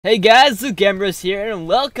Hey guys, Luke Ambrose here, and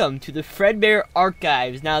welcome to the Fredbear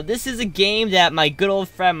Archives. Now, this is a game that my good old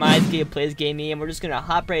friend plays gave me, and we're just gonna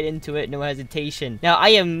hop right into it, no hesitation. Now,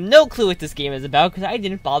 I have no clue what this game is about, because I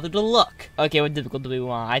didn't bother to look. Okay, what difficulty do we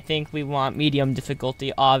want? I think we want medium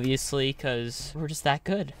difficulty, obviously, because we're just that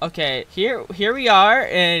good. Okay, here we are,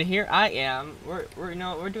 and here I am.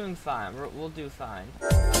 We're doing fine. We'll do fine.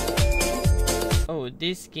 Oh,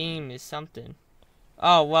 this game is something.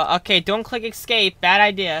 Oh, well, okay, don't click escape. Bad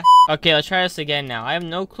idea. Okay, let's try this again now. I have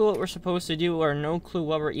no clue what we're supposed to do or no clue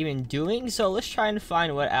what we're even doing, so let's try and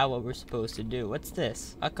find what we're supposed to do. What's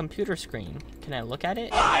this? A computer screen. Can I look at it?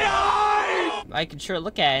 I can sure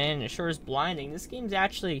look at it, and it sure is blinding. This game's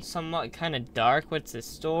actually somewhat kind of dark. What's this?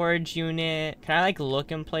 Storage unit. Can I, like,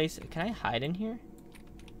 look in place? Can I hide in here?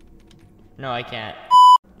 No, I can't.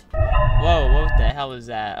 Whoa, what the hell is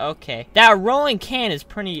that? Okay. That rolling can is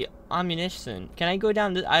pretty ammunition. Can I go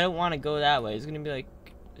down this? I don't want to go that way. There's gonna be like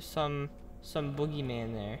some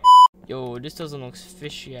boogeyman there. Yo, this doesn't look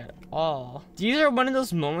fishy at all. These are one of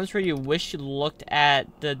those moments where you wish you looked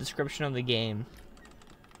at the description of the game.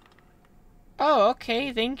 Oh,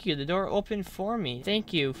 okay, thank you. The door opened for me.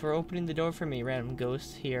 Thank you for opening the door for me, random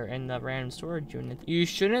ghost here in the random storage unit. You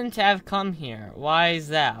shouldn't have come here. Why is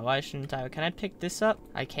that? Why shouldn't I? Can I pick this up?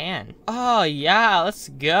 I can. Oh, yeah, let's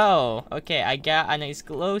go. Okay, I got a nice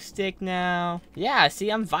glow stick now. Yeah,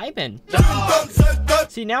 see, I'm vibing.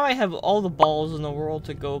 See, now I have all the balls in the world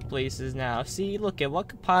to go places now. See, look at what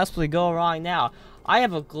could possibly go wrong now. I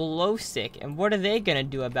have a glow stick, and what are they gonna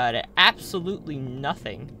do about it? Absolutely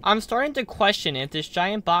nothing. I'm starting to question if this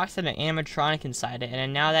giant box had an animatronic inside it,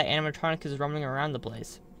 and now that animatronic is roaming around the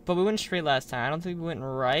place. But we went straight last time. I don't think we went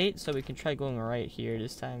right, so we can try going right here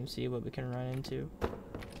this time, see what we can run into.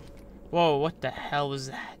 Whoa, what the hell was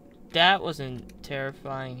that? That wasn't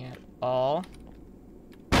terrifying at all.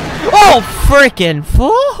 Oh, freaking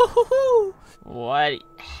fool! What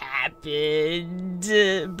happened?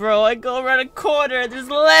 Bro, I go around a corner, there's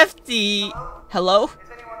Lefty! Hello?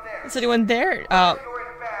 Is anyone there? Bad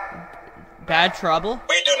trouble?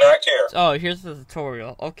 We do not care. Oh, here's the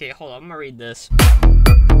tutorial. Okay, hold on, I'm gonna read this.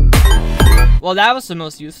 Well, that was the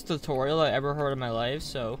most useful tutorial I ever heard in my life,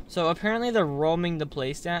 so apparently they're roaming the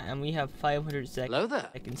place down, and we have 500 seconds. Hello there.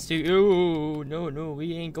 Oh, no,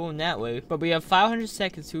 we ain't going that way. But we have 500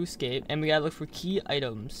 seconds to escape, and we gotta look for key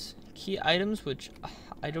items. Key items, which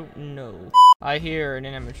I don't know. I hear an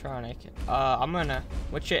animatronic. I'm gonna.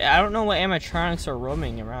 I don't know what animatronics are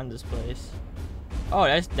roaming around this place. Oh,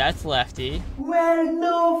 that's Lefty. Well,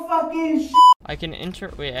 no fucking shit. I can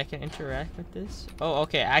interact with this? Oh,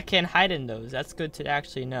 okay, I can hide in those. That's good to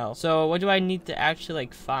actually know. So, what do I need to actually,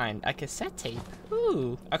 like, find? A cassette tape.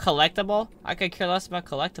 Ooh, a collectible? I could care less about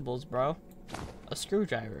collectibles, bro. A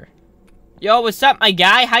screwdriver. Yo, what's up, my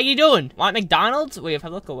guy? How you doing? Want McDonald's? Wait, if I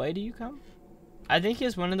look away, do you come? I think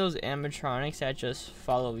he's one of those animatronics that just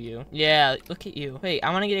follow you. Yeah, look at you. Wait,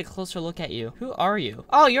 I want to get a closer look at you. Who are you?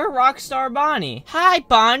 Oh, you're Rockstar Bonnie. Hi,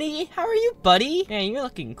 Bonnie. How are you, buddy? Man, you're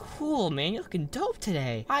looking cool, man. You're looking dope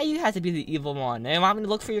today. Why you have to be the evil one? You want me to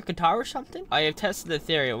look for your guitar or something? I have tested the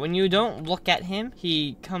theory. When you don't look at him,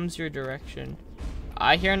 he comes your direction.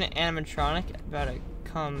 I hear an animatronic about to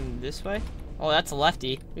come this way. Oh, that's a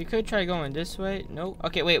Lefty. We could try going this way. Nope.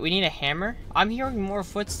 Okay, wait, we need a hammer? I'm hearing more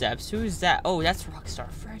footsteps. Who's that? Oh, that's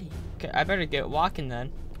Rockstar Freddy. Okay, I better get walking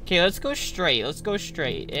then. Okay, let's go straight. Let's go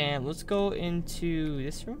straight. And let's go into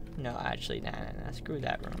this room? No, actually, nah. Screw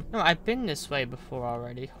that room. No, I've been this way before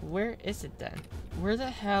already. Where is it then? Where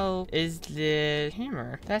the hell is the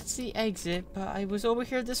hammer? That's the exit, but I was over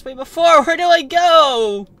here this way before. Where do I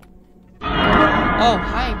go? Oh,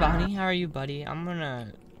 hi, Bonnie. How are you, buddy? I'm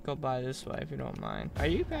gonna go by this way if you don't mind. Are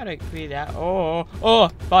you about to be that? Oh,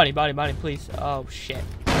 Bonnie, please. Oh, shit.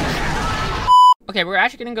 Okay, we're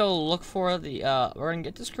actually gonna go look for the, we're gonna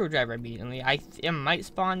get the screwdriver immediately. It might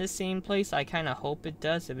spawn the same place. I kind of hope it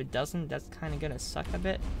does. If it doesn't, that's kind of gonna suck a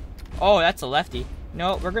bit. Oh, that's a Lefty.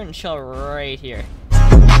 No, we're gonna chill right here.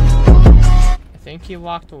 I think he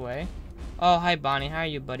walked away. Oh, hi, Bonnie. How are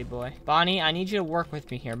you, buddy boy? Bonnie, I need you to work with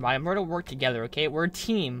me here, Bonnie. We're gonna work together, okay? We're a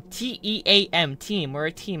team. T-E-A-M, team. We're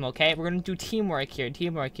a team, okay? We're gonna do teamwork here,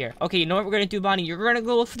 Okay, you know what we're gonna do, Bonnie? You're gonna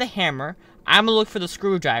go look for the hammer. I'm gonna look for the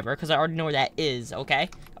screwdriver, because I already know where that is, okay?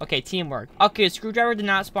 Okay, teamwork. Okay, the screwdriver did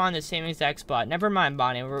not spawn in the same exact spot. Never mind,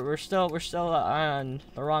 Bonnie. We're still on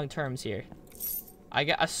the wrong terms here. I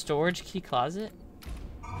got a storage key closet.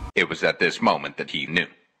 It was at this moment that he knew.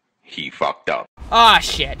 He fucked up. Ah,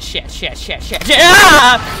 shit.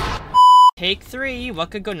 Ah! Take 3.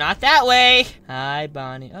 What could go not that way? Hi,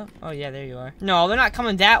 Bonnie. Oh, yeah, there you are. No, they're not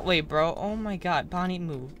coming that way, bro. Oh my god. Bonnie,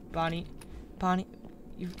 move. Bonnie.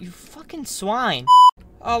 You fucking swine.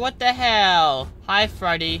 Oh, what the hell? Hi,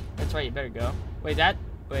 Freddy. That's right, you better go. Wait, that's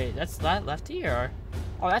lefty or?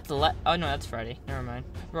 Oh, that's oh no, that's Freddy. Never mind.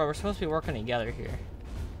 Bro, we're supposed to be working together here.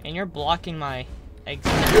 And you're blocking my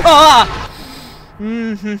exit. Ah!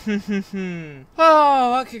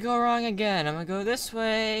 Oh, what could go wrong again? I'm gonna go this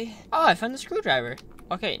way. Oh, I found the screwdriver.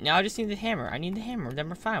 Okay, now I just need the hammer. I need the hammer. Then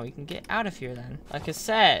we're fine. We can get out of here then. A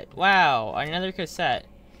cassette. Wow, another cassette.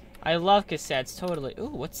 I love cassettes, totally. Ooh,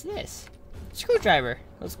 what's this? Screwdriver.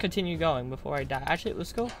 Let's continue going before I die. Actually,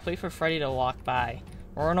 let's go wait for Freddy to walk by.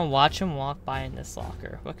 We're gonna watch him walk by in this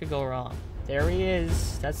locker. What could go wrong? There he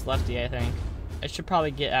is. That's Lefty, I think. I should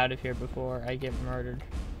probably get out of here before I get murdered.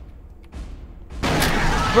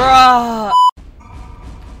 Bruh!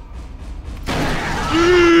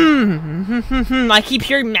 I keep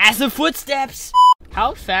hearing massive footsteps!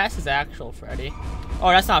 How fast is actual Freddy? Oh,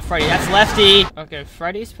 that's not Freddy, that's Lefty! Okay,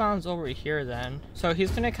 Freddy spawns over here then. So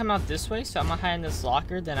he's gonna come out this way, so I'm gonna hide in this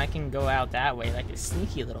locker, then I can go out that way like a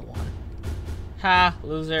sneaky little one. Ha,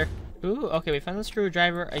 loser. Ooh, okay, we found the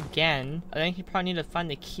screwdriver again. I think you probably need to find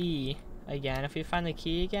the key again. If we find the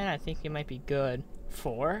key again, I think we might be good.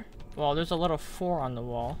 4? Well, there's a little 4 on the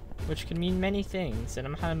wall, which could mean many things, and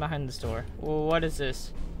I'm hiding behind this door. Well, what is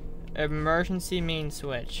this? Emergency main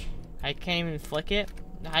switch. I can't even flick it?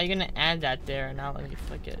 How are you gonna add that there and not let me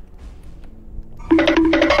flick it?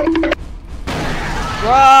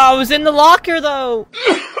 Bro, I was in the locker though!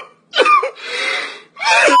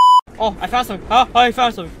 Oh, I found something. Oh, I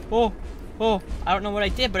found something. Oh, I don't know what I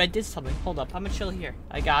did, but I did something. Hold up, I'm gonna chill here.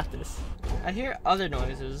 I got this. I hear other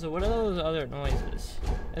noises. What are those other noises?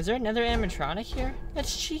 Is there another animatronic here?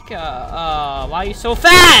 That's Chica. Why are you so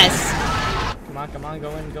fast? Come on,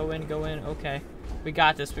 go in. Okay. We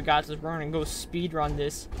got this. We're gonna go speed run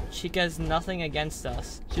this. Chica has nothing against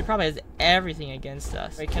us. She probably has everything against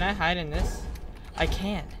us. Wait, can I hide in this? I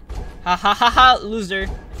can. Ha ha ha ha, loser.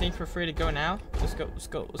 I think we're free to go now. Let's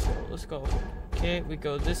go. Okay, we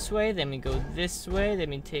go this way, then we go this way, then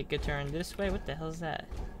we take a turn this way. What the hell is that?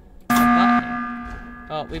 A button.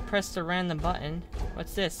 Oh, we pressed a random button.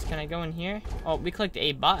 What's this? Can I go in here? Oh, we clicked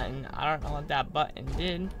a button. I don't know what that button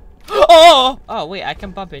did. Oh! Oh, wait, I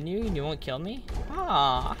can bump into you and you won't kill me?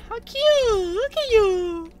 Aw, how cute! Look at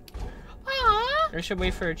you! Aw! I should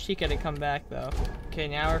wait for Chica to come back, though. Okay,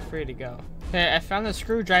 now we're free to go. Okay, I found the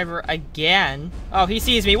screwdriver again. Oh, he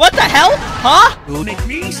sees me. What the hell? Huh? Make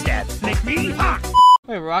me stab. Make me hot.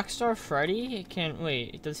 Wait, Rockstar Freddy can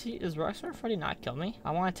wait. Does Rockstar Freddy not kill me?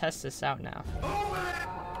 I want to test this out now.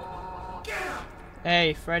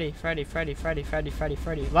 Hey, Freddy. Lefty,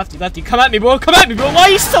 come at me, bro. Why are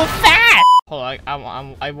you so fast? Hold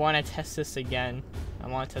on, I want to test this again.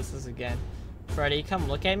 Freddy, come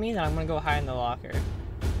look at me, then I'm gonna go hide in the locker.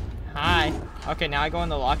 Hi. Okay, now I go in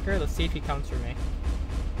the locker. Let's see if he comes for me.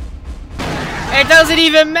 It doesn't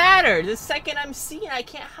even matter. The second I'm seen, I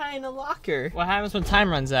can't hide in the locker. What happens when time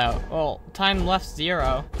runs out? Well, time left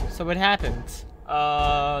 0. So what happens?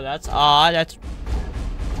 That's odd.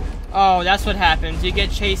 Oh, that's what happens. You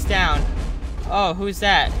get chased down. Oh, who's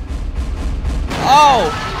that?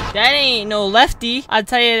 Oh, that ain't no Lefty. I'll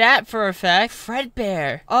tell you that for a fact.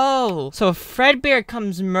 Fredbear. Oh, so Fredbear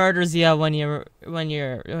comes murders you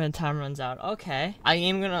when time runs out. Okay. I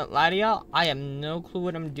am gonna lie to y'all. I have no clue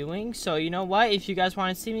what I'm doing. So you know what? If you guys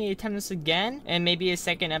want to see me attempt this again and maybe a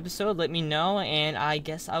second episode, let me know. And I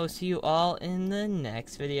guess I will see you all in the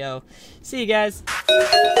next video. See you guys.